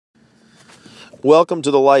Welcome to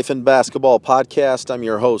the Life in Basketball podcast. I'm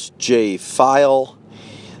your host, Jay File.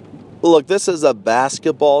 Look, this is a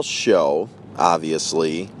basketball show,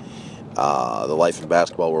 obviously. The Life in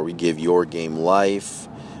Basketball, where we give your game life.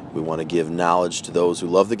 We want to give knowledge to those who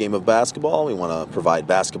love the game of basketball. We want to provide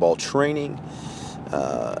basketball training,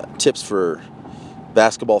 tips for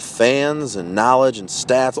basketball fans, and knowledge and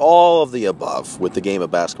stats, all of the above with the game of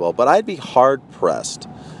basketball. But I'd be hard-pressed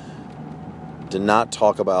to not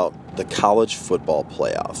talk about the college football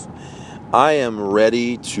playoff. I am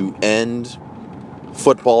ready to end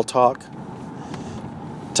football talk.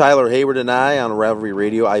 Tyler Hayward and I on Rivalry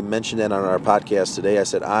Radio, I mentioned that on our podcast today. I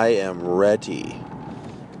said, I am ready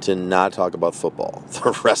to not talk about football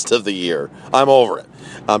the rest of the year. I'm over it.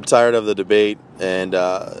 I'm tired of the debate,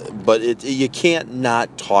 but you can't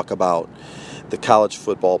not talk about the college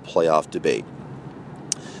football playoff debate.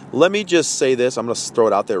 Let me just say this. I'm going to throw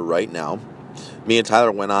it out there right now. Me and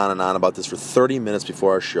Tyler went on and on about this for 30 minutes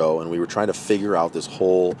before our show, and we were trying to figure out this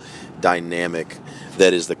whole dynamic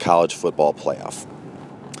that is the college football playoff.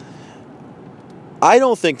 I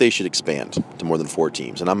don't think they should expand to more than 4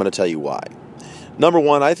 teams, and I'm going to tell you why. Number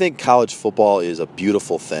one, I think college football is a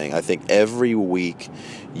beautiful thing. I think every week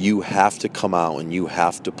you have to come out and you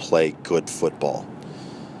have to play good football.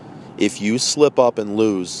 If you slip up and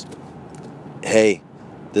lose, hey,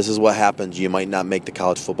 this is what happens. You might not make the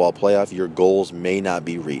college football playoff. Your goals may not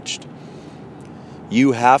be reached.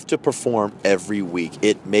 You have to perform every week.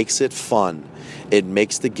 It makes it fun. It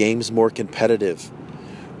makes the games more competitive.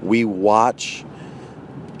 We watch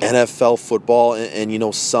NFL football,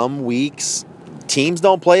 and some weeks teams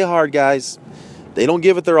don't play hard, guys. They don't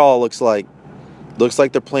give it their all, looks like. Looks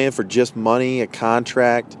like they're playing for just money, a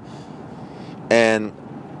contract. And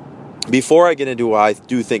before I get into why I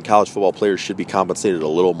do think college football players should be compensated a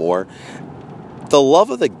little more, the love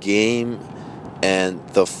of the game and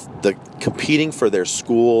the competing for their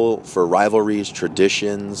school, for rivalries,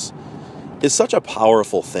 traditions, is such a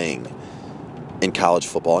powerful thing in college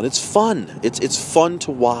football. And it's fun. It's fun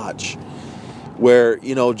to watch. Where,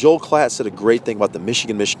 Joel Klatt said a great thing about the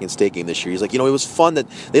Michigan State game this year. He's like, it was fun that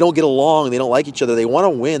they don't get along, they don't like each other, they want to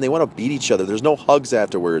win, they want to beat each other. There's no hugs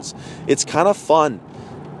afterwards. It's kind of fun.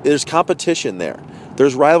 There's competition there.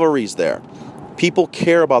 There's rivalries there. People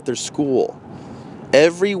care about their school.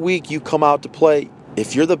 Every week you come out to play,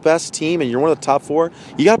 if you're the best team and you're one of the top 4,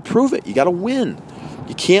 you got to prove it. You got to win.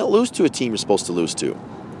 You can't lose to a team you're supposed to lose to.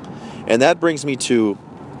 And that brings me to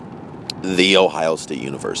The Ohio State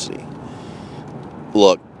University.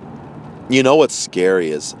 Look, what's scary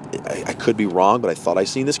is, I could be wrong, but I thought I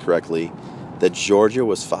seen this correctly, that Georgia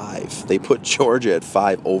was 5. They put Georgia at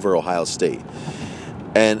 5 over Ohio State.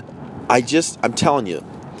 And I'm telling you,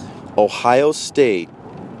 Ohio State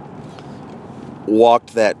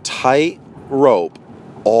walked that tight rope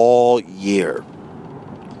all year.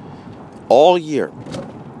 All year.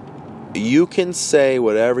 You can say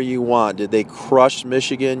whatever you want. Did they crush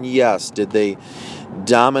Michigan? Yes. Did they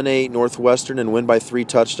dominate Northwestern and win by 3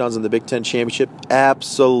 touchdowns in the Big Ten Championship?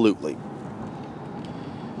 Absolutely.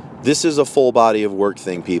 This is a full body of work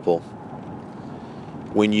thing, people.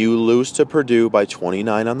 When you lose to Purdue by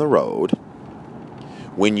 29 on the road,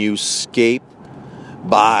 when you escape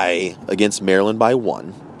against Maryland by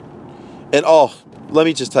 1, and let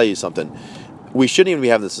me just tell you something. We shouldn't even be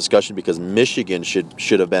having this discussion because Michigan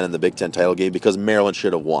should have been in the Big Ten title game because Maryland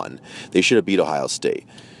should have won. They should have beat Ohio State.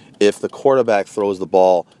 If the quarterback throws the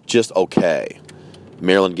ball just okay,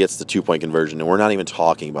 Maryland gets the 2-point conversion, and we're not even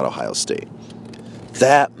talking about Ohio State.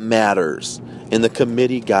 That matters, and the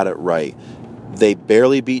committee got it right. They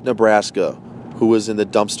barely beat Nebraska, who was in the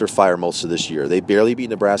dumpster fire most of this year. They barely beat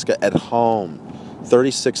Nebraska at home,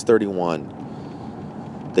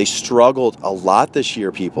 36-31. They struggled a lot this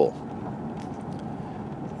year, people.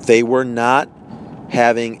 They were not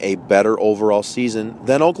having a better overall season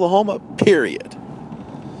than Oklahoma, period.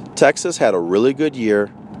 Texas had a really good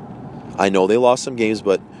year. I know they lost some games,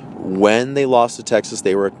 but when they lost to Texas,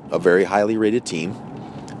 they were a very highly rated team.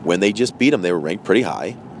 When they just beat them, they were ranked pretty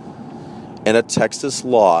high. And a Texas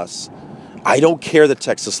loss, I don't care that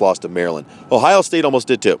Texas lost to Maryland. Ohio State almost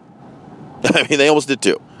did too. They almost did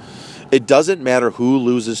too. It doesn't matter who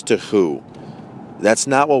loses to who. That's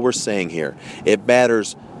not what we're saying here. It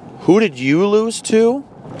matters who did you lose to,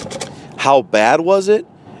 how bad was it,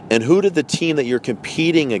 and who did the team that you're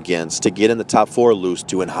competing against to get in the top 4 lose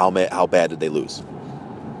to, and how bad did they lose.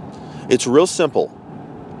 It's real simple.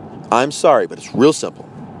 I'm sorry, but it's real simple.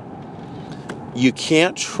 You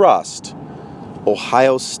can't trust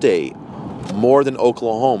Ohio State more than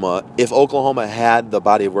Oklahoma if Oklahoma had the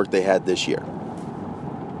body of work they had this year.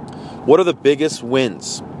 What are the biggest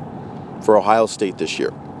wins for Ohio State this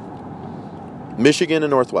year? Michigan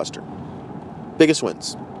and Northwestern. Biggest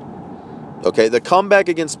wins. Okay, the comeback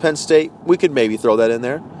against Penn State, we could maybe throw that in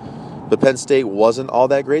there. But Penn State wasn't all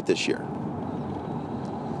that great this year.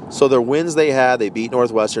 So their wins they had, they beat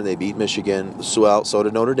Northwestern, they beat Michigan, so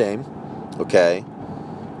did Notre Dame. Okay.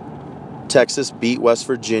 Texas beat West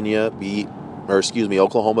Virginia,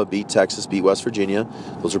 Oklahoma beat Texas, beat West Virginia.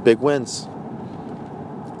 Those are big wins.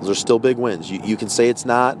 Those are still big wins. You can say it's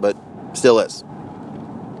not, but still is.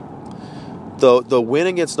 The win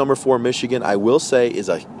against number 4 Michigan, I will say, is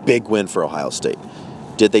a big win for Ohio State.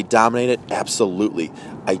 Did they dominate it? Absolutely.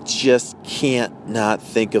 I just can't not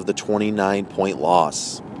think of the 29-point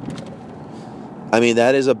loss. I mean,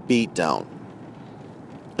 that is a beatdown.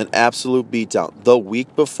 An absolute beatdown. The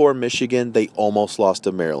week before Michigan, they almost lost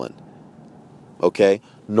to Maryland. Okay?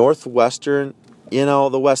 Northwestern,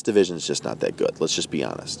 the West Division is just not that good. Let's just be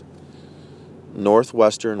honest.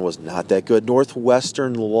 Northwestern was not that good.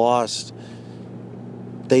 Northwestern lost.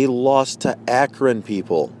 They lost to Akron,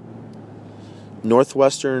 people.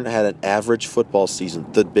 Northwestern had an average football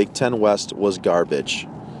season. The Big Ten West was garbage.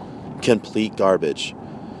 Complete garbage.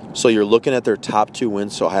 So you're looking at their top 2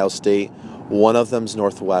 wins to Ohio State. One of them's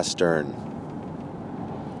Northwestern.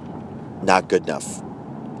 Not good enough.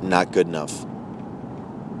 Not good enough.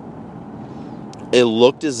 It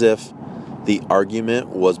looked as if the argument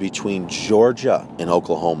was between Georgia and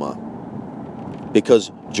Oklahoma.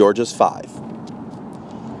 Because Georgia's 5.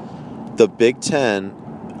 The Big Ten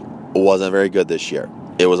wasn't very good this year.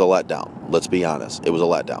 It was a letdown. Let's be honest. It was a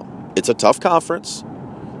letdown. It's a tough conference.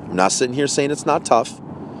 I'm not sitting here saying it's not tough.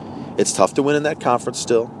 It's tough to win in that conference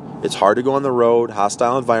still. It's hard to go on the road,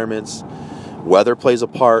 hostile environments. Weather plays a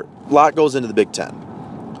part. A lot goes into the Big Ten.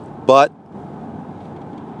 But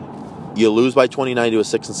you lose by 29 to a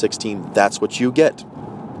 6-6 team. That's what you get.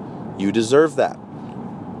 You deserve that.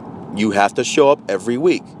 You have to show up every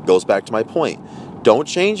week. Goes back to my point. Don't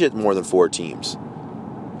change it more than 4 teams.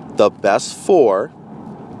 The best 4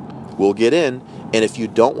 will get in, and if you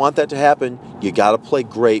don't want that to happen, you got to play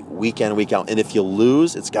great week in, week out. And if you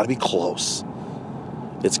lose, it's got to be close.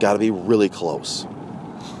 It's got to be really close.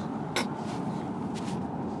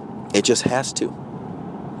 It just has to.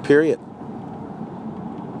 Period.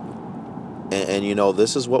 And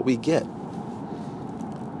this is what we get.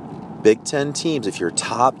 Big Ten teams, if you're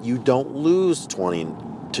top, you don't lose 20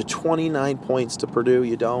 to 29 points to Purdue.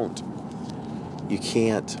 You don't. You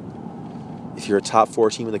can't. If you're a top 4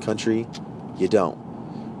 team in the country, you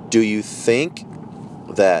don't. Do you think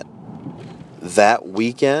that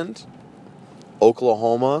weekend,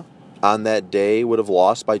 Oklahoma on that day would have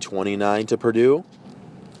lost by 29 to Purdue?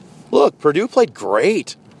 Look, Purdue played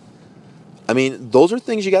great. I mean, those are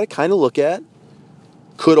things you got to kind of look at.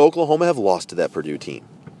 Could Oklahoma have lost to that Purdue team?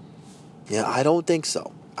 Yeah, I don't think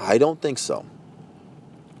so. I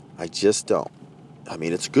just don't. I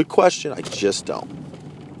mean, it's a good question. I just don't.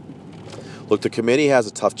 Look, the committee has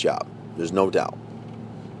a tough job. There's no doubt.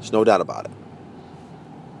 There's no doubt about it.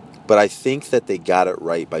 But I think that they got it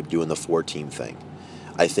right by doing the 4-team thing.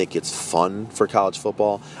 I think it's fun for college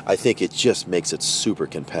football. I think it just makes it super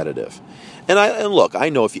competitive. And look, I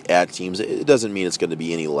know if you add teams, it doesn't mean it's going to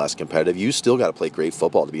be any less competitive. You still got to play great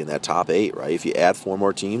football to be in that top 8, right? If you add 4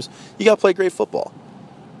 more teams, you got to play great football.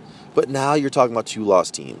 But now you're talking about 2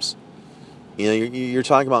 lost teams. You're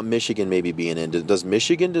talking about Michigan maybe being in. Does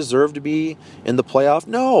Michigan deserve to be in the playoff?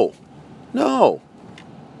 No.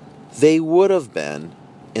 They would have been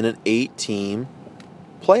in an 8-team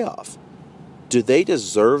playoff. Do they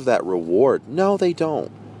deserve that reward? No, they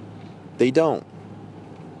don't. They don't.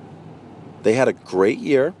 They had a great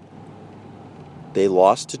year. They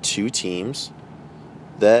lost to 2 teams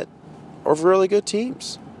that are really good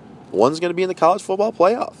teams. One's going to be in the college football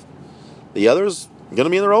playoff. The other's going to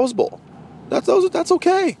be in the Rose Bowl. That's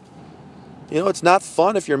okay. It's not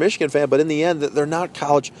fun if you're a Michigan fan, but in the end, they're not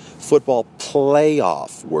college football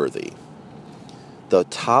playoff worthy. The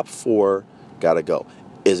top 4 got to go.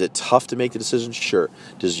 Is it tough to make the decision? Sure.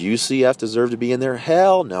 Does UCF deserve to be in there?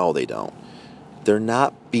 Hell no, they don't. They're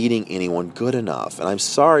not beating anyone good enough. And I'm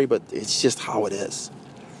sorry, but it's just how it is.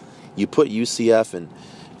 You put UCF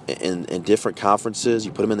in different conferences.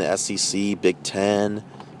 You put them in the SEC, Big Ten.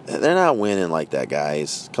 They're not winning like that,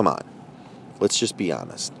 guys. Come on. Let's just be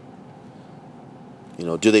honest.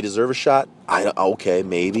 Do they deserve a shot? Okay,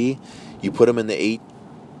 maybe. You put them in the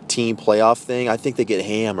 8-team playoff thing, I think they get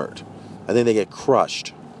hammered. I think they get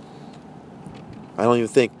crushed. I don't even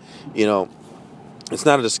think, it's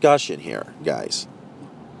not a discussion here, guys.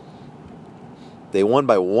 They won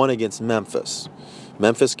by 1 against Memphis.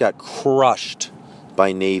 Memphis got crushed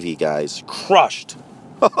by Navy, guys. Crushed.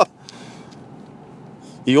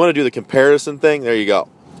 You want to do the comparison thing? There you go.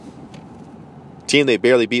 Team they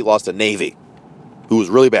barely beat lost to Navy, who was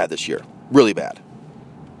really bad this year. Really bad.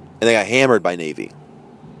 And they got hammered by Navy.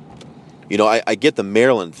 You know, I get the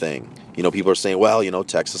Maryland thing. You know, people are saying, well, you know,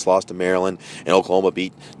 Texas lost to Maryland and Oklahoma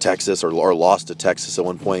beat Texas or lost to Texas at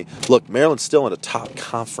one point. Look, Maryland's still in a top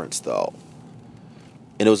conference, though.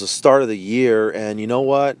 And it was the start of the year, and you know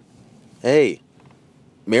what? Hey,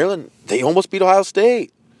 Maryland, they almost beat Ohio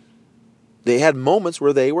State. They had moments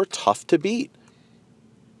where they were tough to beat.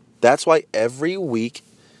 That's why every week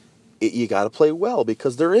you got to play well,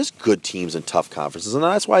 because there is good teams in tough conferences, and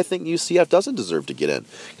that's why I think UCF doesn't deserve to get in,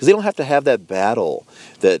 because they don't have to have that battle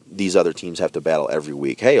that these other teams have to battle every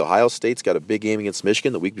week. Hey, Ohio State's got a big game against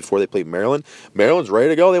Michigan the week before they play Maryland. Maryland's ready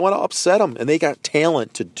to go. They want to upset them, and they got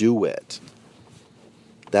talent to do it.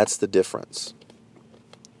 That's the difference.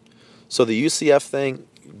 So the UCF thing,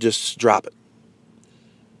 just drop it.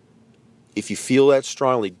 If you feel that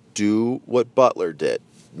strongly, do what Butler did.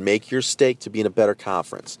 Make your stake to be in a better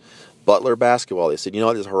conference. Butler basketball, they said, you know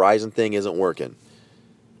what, this Horizon thing isn't working.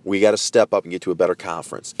 We got to step up and get to a better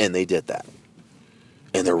conference. And they did that.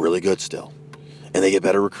 And they're really good still. And they get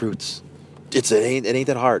better recruits. It ain't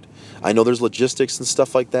that hard. I know there's logistics and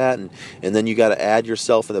stuff like that, and then you got to add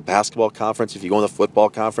yourself in the basketball conference if you go in the football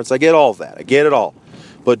conference. I get all of that. I get it all.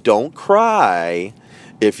 But don't cry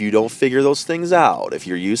if you don't figure those things out. If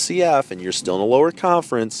you're UCF and you're still in a lower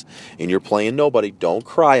conference and you're playing nobody, don't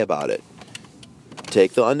cry about it.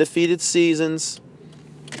 Take the undefeated seasons,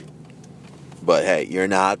 but hey, you're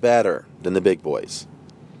not better than the big boys.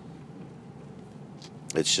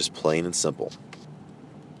 It's just plain and simple.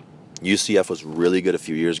 UCF was really good a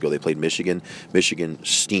few years ago. They played Michigan. Michigan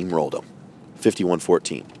steamrolled them,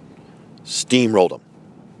 51-14. Steamrolled them.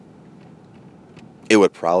 It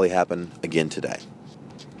would probably happen again today.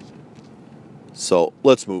 So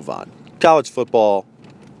let's move on. College football,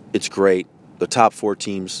 it's great. The top 4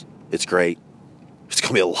 teams, it's great. It's going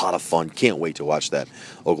to be a lot of fun. Can't wait to watch that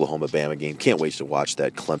Oklahoma-Bama game. Can't wait to watch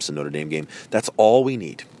that Clemson-Notre Dame game. That's all we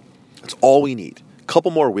need. That's all we need. A couple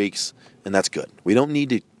more weeks, and that's good. We don't need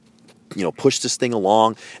to, push this thing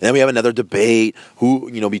along. And then we have another debate.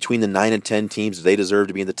 Who, between the 9 and 10 teams, they deserve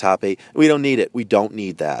to be in the top 8. We don't need it. We don't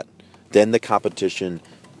need that. Then the competition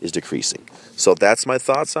is decreasing. So that's my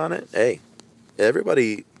thoughts on it. Hey,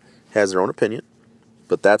 everybody has their own opinion,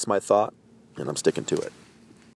 but that's my thought, and I'm sticking to it.